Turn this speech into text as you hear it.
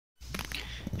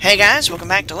Hey guys, welcome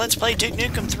back to Let's Play Duke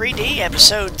Nukem 3D,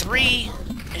 Episode 3,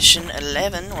 Mission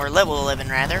 11, or Level 11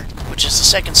 rather, which is the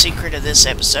second secret of this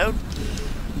episode.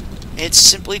 It's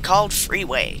simply called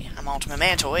Freeway. I'm Ultimate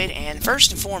Mantoid, and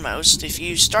first and foremost, if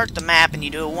you start the map and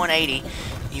you do a 180,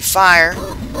 you fire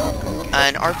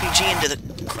an RPG into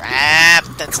the... Crap!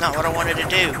 That's not what I wanted to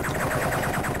do.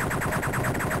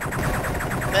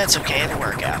 That's okay, it'll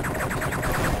work out.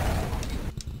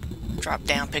 Drop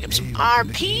down, pick up some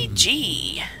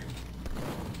RPG.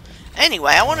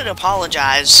 Anyway, I wanted to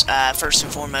apologize, first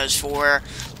and foremost, for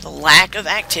the lack of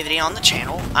activity on the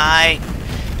channel. I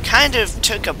kind of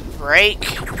took a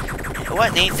break. It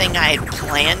wasn't anything I had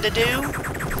planned to do,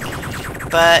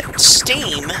 but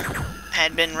Steam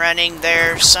had been running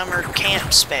their summer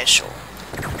camp special,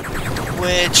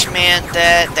 which meant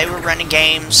that they were running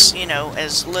games, you know,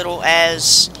 as little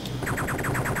as...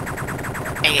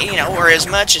 or as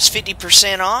much as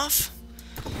 50% off.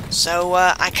 So,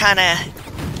 I kind of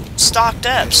stocked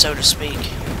up, so to speak.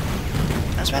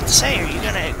 I was about to say, are you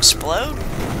gonna explode?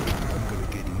 I'm gonna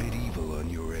get medieval on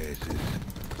your asses.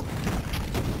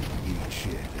 Eat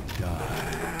shit and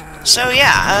die. So,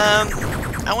 yeah,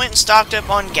 I went and stocked up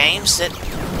on games that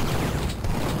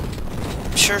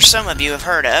I'm sure some of you have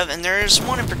heard of, and there's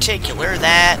one in particular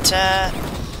that,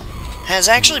 has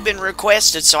actually been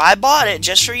requested, so I bought it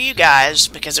just for you guys,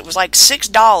 because it was like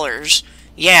 $6.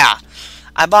 Yeah,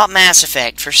 I bought Mass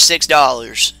Effect for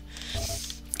 $6.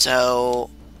 So,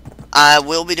 I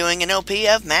will be doing an LP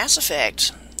of Mass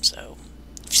Effect. So,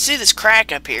 if you see this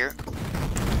crack up here...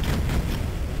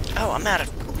 Oh, I'm out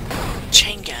of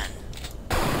chain gun.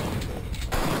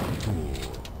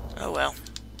 Oh well.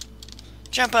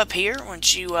 Jump up here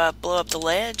once you blow up the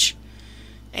ledge.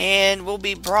 And we'll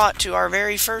be brought to our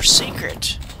very first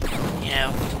secret. You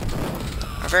know,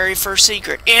 our very first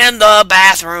secret in the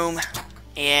bathroom.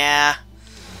 Yeah,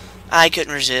 I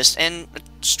couldn't resist. And a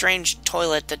strange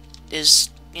toilet that is,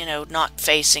 you know, not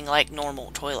facing like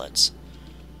normal toilets.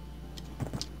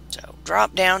 So,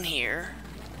 drop down here.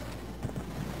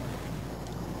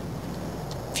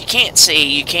 If you can't see,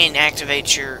 you can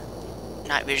activate your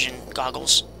night vision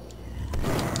goggles.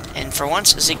 And for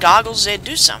once, the goggles, they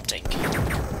do something.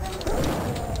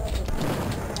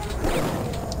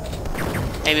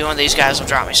 Maybe one of these guys will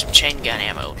drop me some chain gun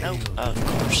ammo. Nope, of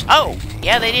course. Oh,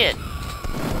 yeah, they did.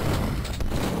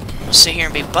 We'll sit here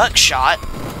and be buckshot.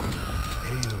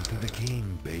 Hail to the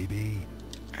king, baby.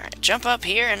 Alright, jump up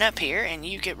here, and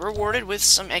you get rewarded with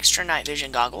some extra night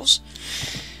vision goggles.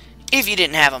 If you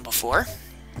didn't have them before.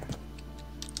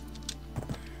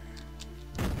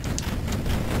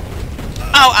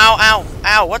 Ow, ow, ow,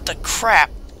 ow, what the crap?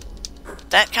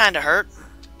 That kinda hurt.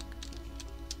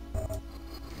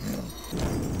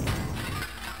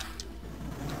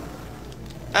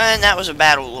 And that was a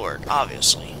Battlelord,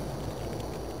 obviously.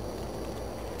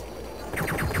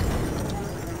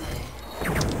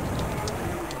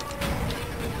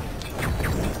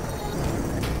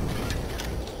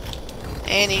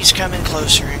 And he's coming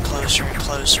closer and closer and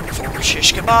closer before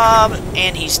shish kebab,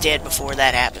 and he's dead before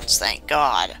that happens, thank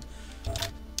God.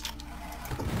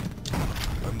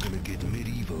 I'm gonna get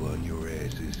medieval on your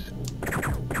asses.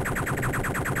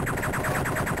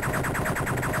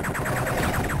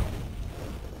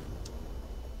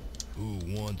 Who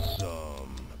wants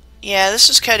some? Yeah, this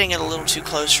is cutting it a little too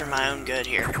close for my own good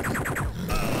here.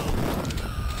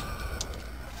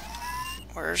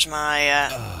 Where's my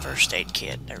first aid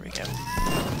kit? There we go.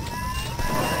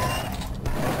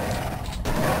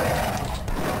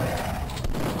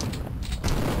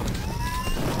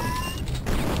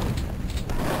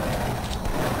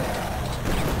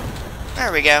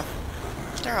 There we go.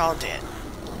 They're all dead.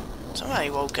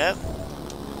 Somebody woke up.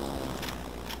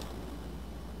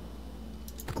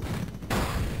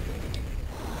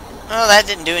 Oh, that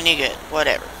didn't do any good.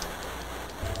 Whatever.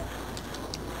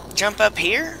 Jump up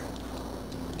here.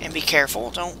 And be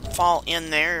careful. Don't fall in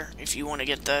there if you want to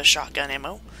get the shotgun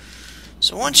ammo.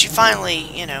 So once you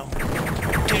finally, you know,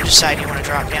 do decide you want to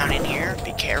drop down in here,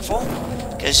 be careful.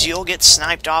 Because you'll get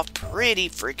sniped off pretty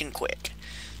freaking quick.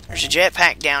 There's a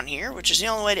jetpack down here, which is the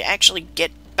only way to actually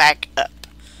get back up.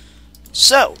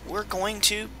 So, we're going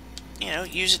to, you know,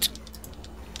 use it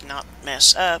to not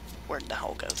mess up. Where'd the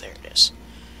hole go? There it is.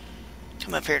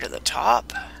 Come up here to the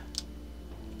top.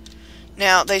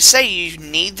 Now, they say you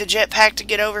need the jetpack to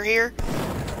get over here,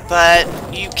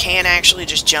 but you can actually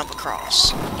just jump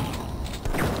across.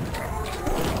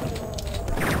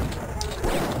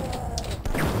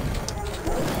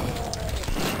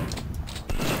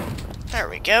 There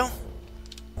we go.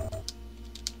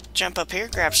 Jump up here,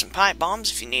 grab some pipe bombs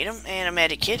if you need them, and a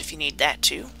medikit if you need that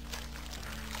too.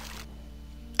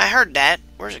 I heard that.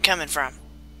 Where's it coming from?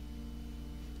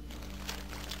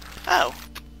 Oh.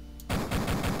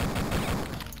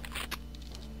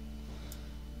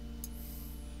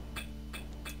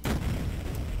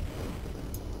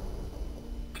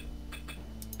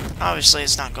 Obviously,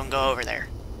 it's not going to go over there.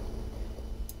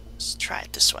 Let's try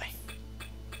it this way.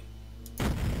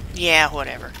 Yeah,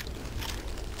 whatever.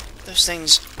 Those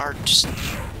things are just...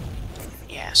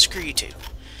 Yeah, screw you too.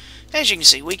 As you can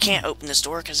see, we can't open this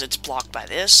door because it's blocked by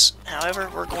this. However,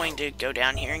 we're going to go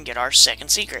down here and get our second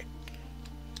secret.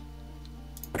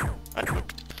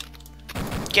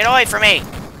 Get away from me!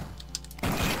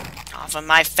 Off of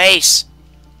my face!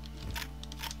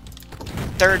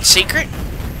 Third secret?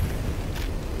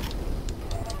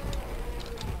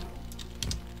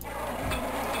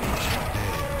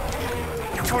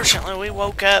 Unfortunately, we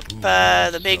woke up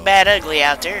the big bad ugly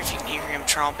out there, if you can hear him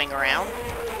tromping around.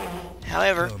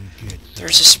 However,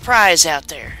 there's a surprise out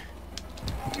there.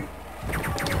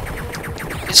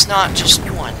 It's not just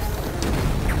one.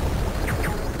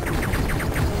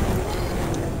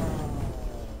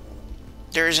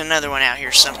 There's another one out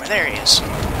here somewhere. There he is.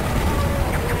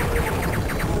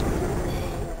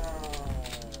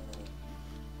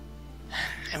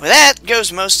 And with that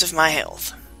goes most of my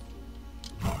health.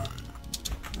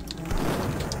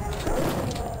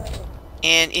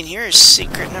 And in here is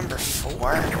secret number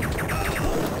 4.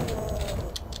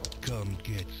 Come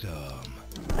get some.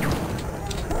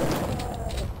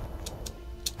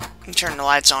 You can turn the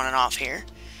lights on and off here.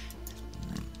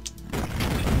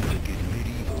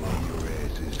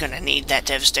 Gonna need that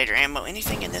Devastator ammo.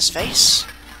 Anything in this face?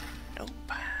 Nope.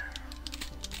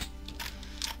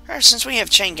 Alright, since we have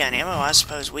chain gun ammo, I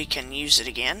suppose we can use it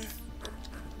again.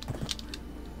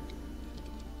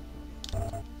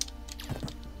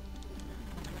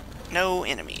 No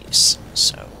enemies,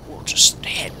 so we'll just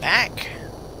head back.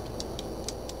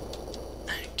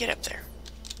 Get up there.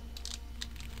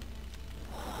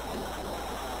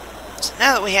 So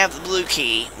now that we have the blue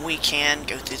key, we can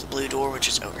go through the blue door, which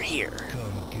is over here.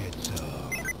 Come get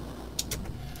some.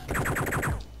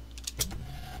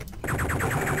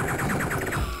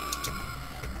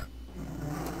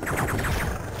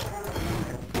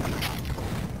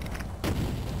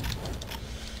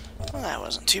 Well, that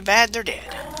wasn't too bad. They're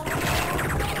dead.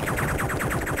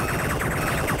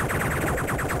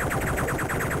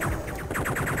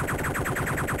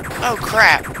 Oh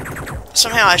crap.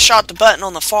 Somehow I shot the button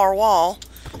on the far wall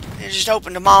and it just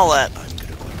opened them all up. I'm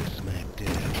gonna put a smack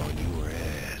dab on your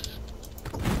ass.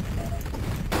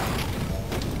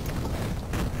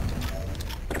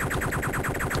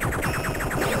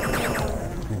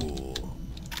 Cool.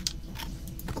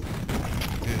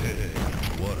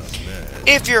 What a mess.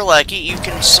 If you're lucky, you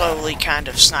can slowly kind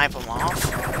of snipe them off.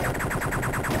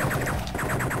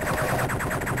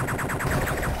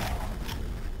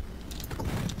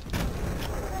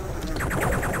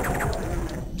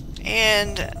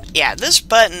 And yeah, this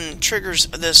button triggers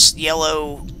this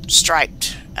yellow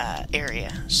striped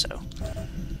area, so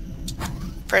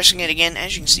pressing it again,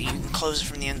 as you can see, you can close it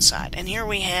from the inside. And here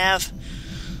we have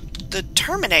the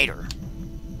Terminator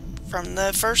from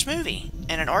the first movie,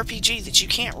 and an RPG that you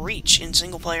can't reach in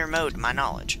single player mode, to my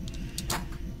knowledge.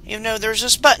 Even though there's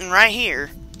this button right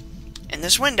here, and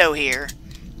this window here,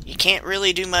 you can't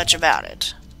really do much about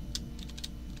it.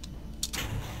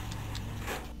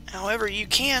 However, you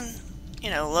can, you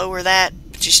know, lower that,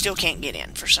 but you still can't get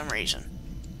in for some reason.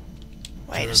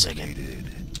 Wait a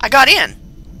second. I got in!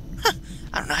 Huh.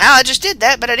 I don't know how I just did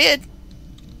that, but I did.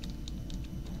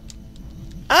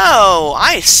 Oh,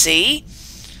 I see.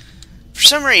 For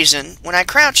some reason, when I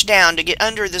crouch down to get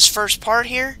under this first part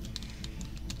here,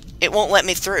 it won't let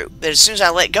me through. But as soon as I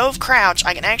let go of crouch,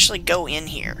 I can actually go in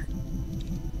here.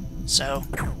 So,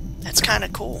 that's kind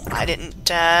of cool. I didn't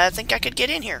think I could get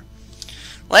in here.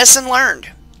 Lesson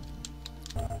learned.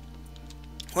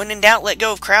 When in doubt, let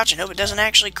go of crouch and hope it doesn't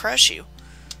actually crush you.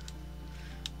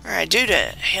 Alright, due to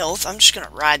health, I'm just going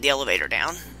to ride the elevator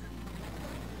down.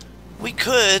 We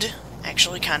could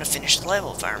actually kind of finish the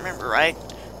level, if I remember right.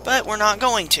 But we're not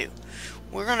going to.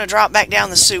 We're going to drop back down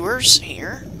the sewers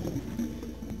here.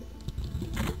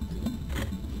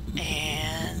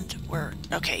 And we're...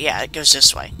 Okay, yeah, it goes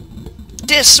this way.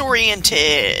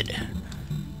 Disoriented!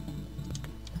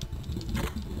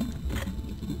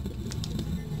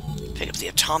 Pick up the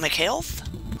atomic health.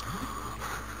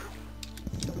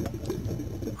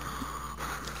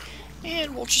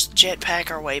 And we'll just jetpack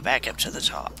our way back up to the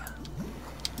top.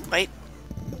 Wait.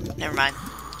 Never mind.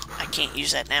 I can't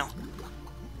use that now.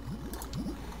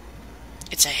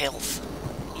 It's a health.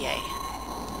 Yay.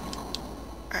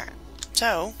 Alright.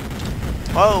 So.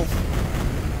 Whoa.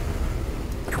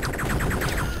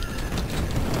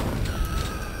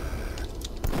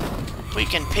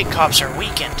 Weekend pig cops are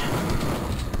weakened.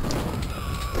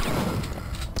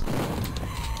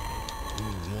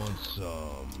 Who wants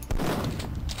some?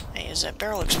 Hey, is that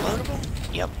barrel explodable?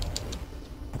 Yep.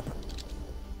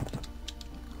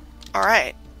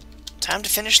 Alright. Time to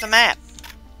finish the map.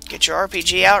 Get your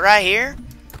RPG out right here.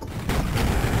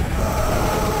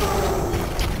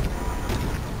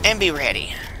 And be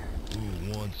ready.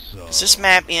 Who wants some? This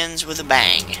map ends with a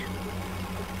bang.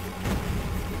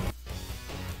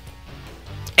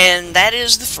 And that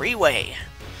is the Freeway.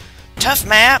 Tough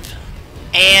map,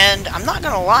 and I'm not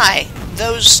gonna lie,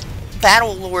 those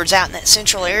Battlelords out in that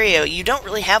central area, you don't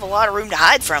really have a lot of room to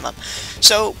hide from them.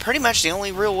 So pretty much the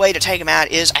only real way to take them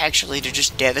out is actually to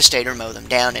just Devastator mow them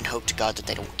down and hope to God that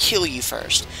they don't kill you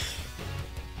first.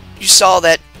 You saw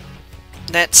that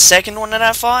second one that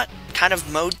I fought kind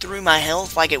of mowed through my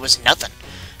health like it was nothing.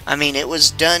 I mean, it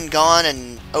was done, gone,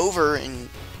 and over in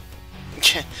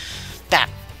about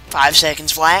 5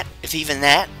 seconds flat, if even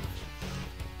that.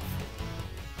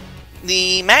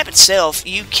 The map itself,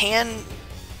 you can...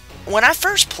 When I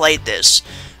first played this,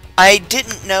 I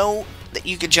didn't know that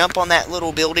you could jump on that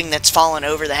little building that's fallen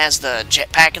over that has the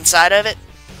jetpack inside of it.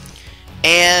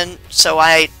 And so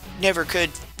I never could,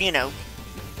 you know,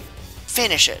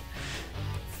 finish it.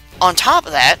 On top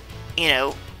of that, you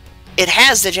know, it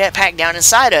has the jetpack down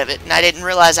inside of it, and I didn't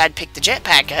realize I'd picked the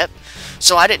jetpack up.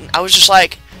 So I was just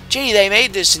like, gee, they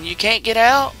made this and you can't get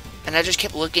out? And I just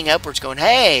kept looking upwards going,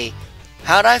 hey,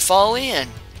 how'd I fall in?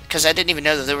 Because I didn't even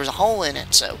know that there was a hole in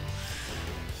it, so...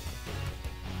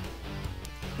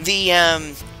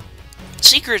 The,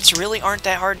 secrets really aren't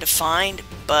that hard to find,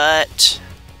 but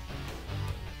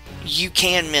you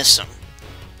can miss them.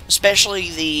 Especially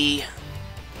the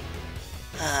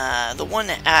one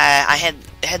that I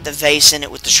had the vase in it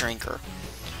with the shrinker.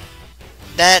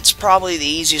 That's probably the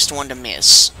easiest one to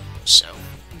miss. So,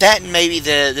 that and maybe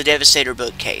the Devastator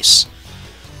bookcase.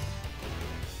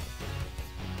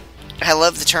 I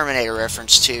love the Terminator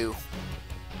reference, too.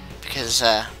 Because,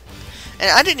 and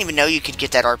I didn't even know you could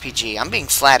get that RPG. I'm being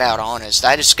flat out honest.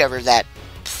 I discovered that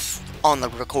on the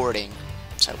recording.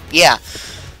 So, yeah.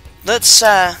 Let's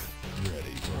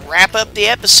wrap up the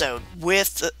episode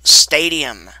with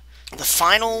Stadium. The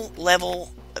final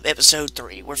level of Episode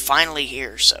 3. We're finally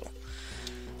here, so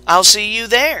I'll see you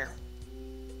there.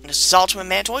 This is Ultimate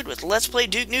Mantoid with Let's Play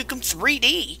Duke Nukem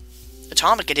 3D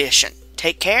Atomic Edition.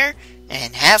 Take care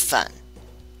and have fun.